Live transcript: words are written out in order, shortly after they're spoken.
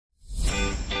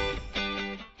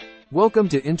Welcome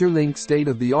to Interlink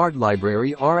state-of-the-art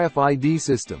library RFID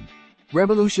system,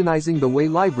 revolutionizing the way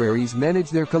libraries manage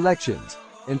their collections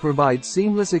and provide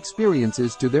seamless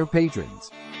experiences to their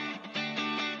patrons.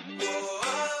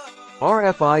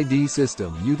 RFID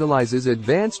system utilizes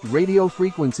advanced radio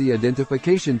frequency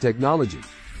identification technology,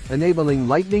 enabling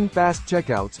lightning-fast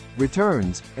checkouts,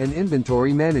 returns, and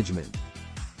inventory management.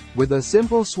 With a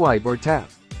simple swipe or tap,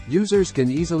 users can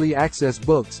easily access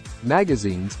books,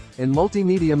 magazines, and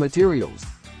multimedia materials,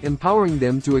 empowering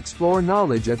them to explore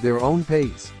knowledge at their own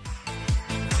pace.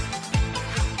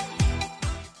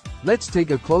 Let's take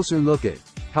a closer look at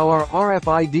how our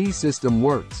RFID system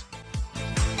works.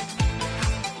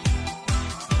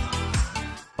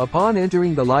 Upon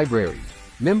entering the library,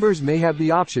 members may have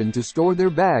the option to store their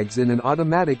bags in an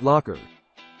automatic locker.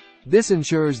 This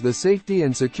ensures the safety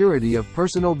and security of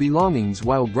personal belongings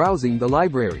while browsing the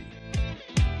library.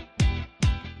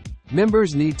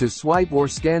 Members need to swipe or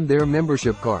scan their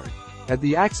membership card at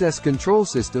the access control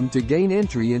system to gain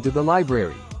entry into the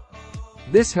library.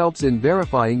 This helps in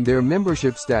verifying their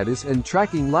membership status and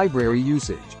tracking library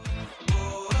usage.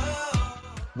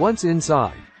 Once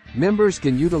inside, members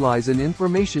can utilize an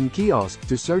information kiosk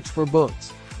to search for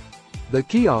books. The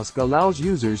kiosk allows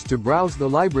users to browse the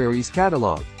library's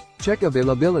catalog, check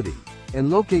availability, and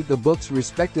locate the book's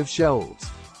respective shelves.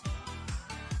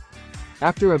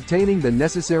 After obtaining the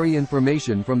necessary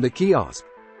information from the kiosk,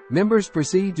 members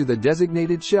proceed to the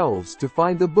designated shelves to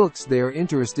find the books they are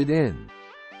interested in.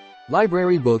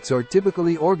 Library books are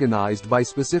typically organized by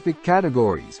specific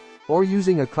categories, or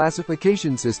using a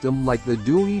classification system like the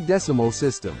Dewey Decimal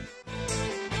System.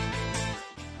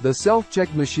 The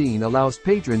self-check machine allows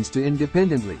patrons to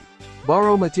independently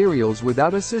borrow materials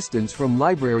without assistance from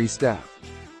library staff.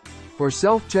 For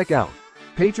self-checkout,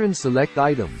 patrons select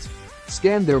items,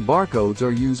 scan their barcodes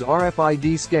or use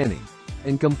RFID scanning,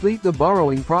 and complete the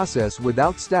borrowing process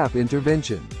without staff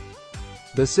intervention.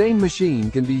 The same machine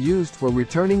can be used for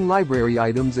returning library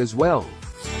items as well.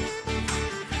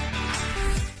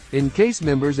 In case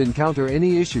members encounter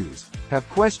any issues, have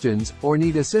questions, or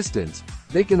need assistance,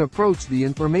 they can approach the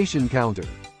information counter.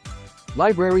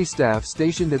 Library staff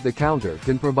stationed at the counter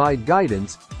can provide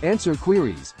guidance, answer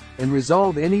queries, and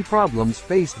resolve any problems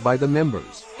faced by the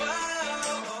members.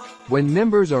 When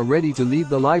members are ready to leave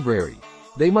the library,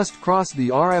 they must cross the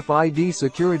RFID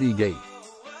security gate.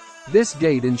 This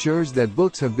gate ensures that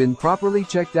books have been properly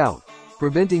checked out,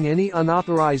 preventing any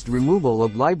unauthorized removal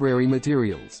of library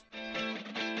materials.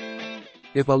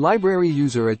 If a library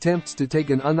user attempts to take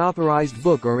an unauthorized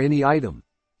book or any item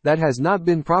that has not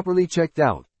been properly checked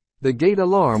out, the gate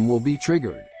alarm will be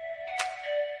triggered.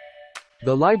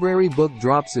 The library book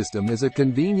drop system is a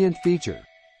convenient feature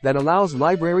that allows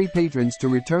library patrons to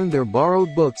return their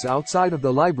borrowed books outside of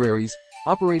the library's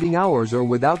operating hours or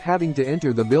without having to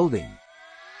enter the building.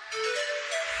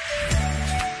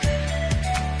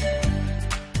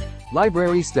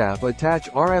 Library staff attach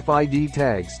RFID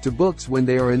tags to books when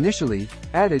they are initially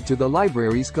added to the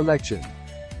library's collection.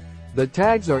 The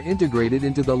tags are integrated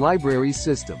into the library's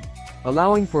system,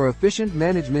 allowing for efficient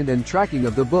management and tracking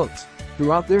of the books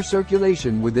throughout their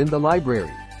circulation within the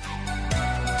library.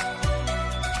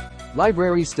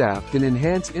 Library staff can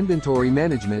enhance inventory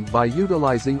management by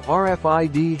utilizing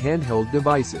RFID handheld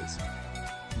devices.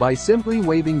 By simply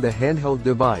waving the handheld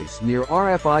device near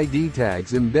RFID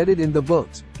tags embedded in the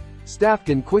books, staff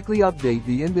can quickly update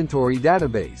the inventory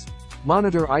database,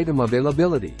 monitor item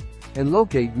availability, and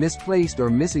locate misplaced or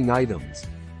missing items.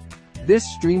 This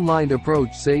streamlined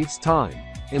approach saves time,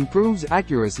 improves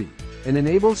accuracy, and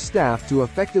enables staff to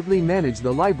effectively manage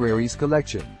the library's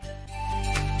collection.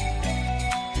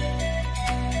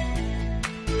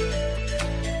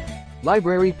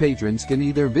 Library patrons can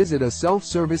either visit a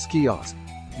self-service kiosk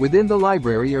within the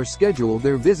library or schedule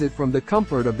their visit from the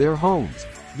comfort of their homes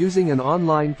using an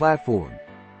online platform.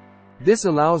 This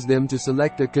allows them to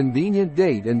select a convenient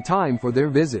date and time for their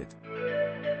visit.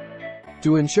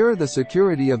 To ensure the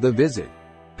security of the visit,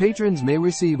 patrons may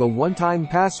receive a one-time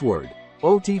password,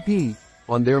 OTP,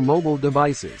 on their mobile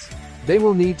devices. They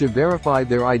will need to verify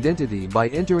their identity by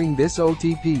entering this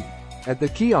OTP at the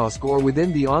kiosk or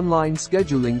within the online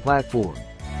scheduling platform.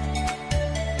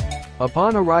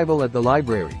 Upon arrival at the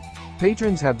library,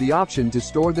 patrons have the option to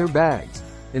store their bags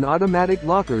in automatic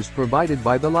lockers provided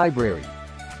by the library.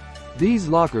 These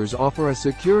lockers offer a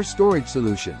secure storage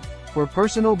solution for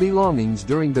personal belongings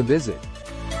during the visit.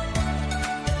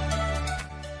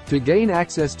 To gain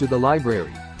access to the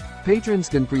library, patrons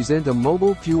can present a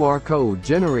mobile QR code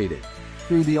generated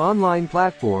through the online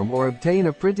platform or obtain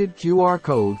a printed QR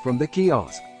code from the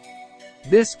kiosk.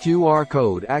 This QR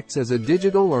code acts as a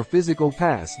digital or physical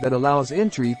pass that allows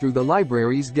entry through the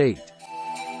library's gate.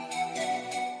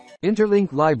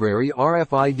 Interlink Library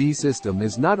RFID system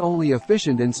is not only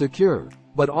efficient and secure,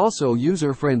 but also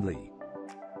user-friendly.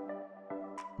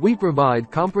 We provide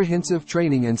comprehensive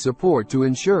training and support to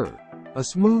ensure a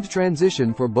smooth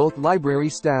transition for both library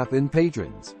staff and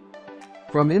patrons.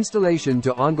 From installation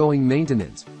to ongoing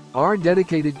maintenance, our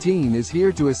dedicated team is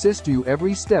here to assist you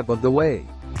every step of the way.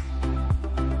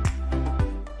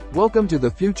 Welcome to the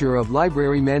future of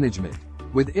library management,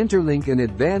 with Interlink and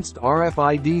advanced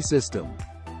RFID system.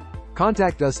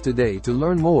 Contact us today to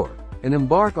learn more and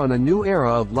embark on a new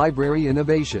era of library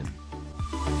innovation.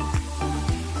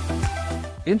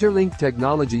 Interlink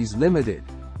Technologies Limited,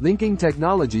 linking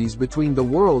technologies between the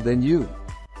world and you.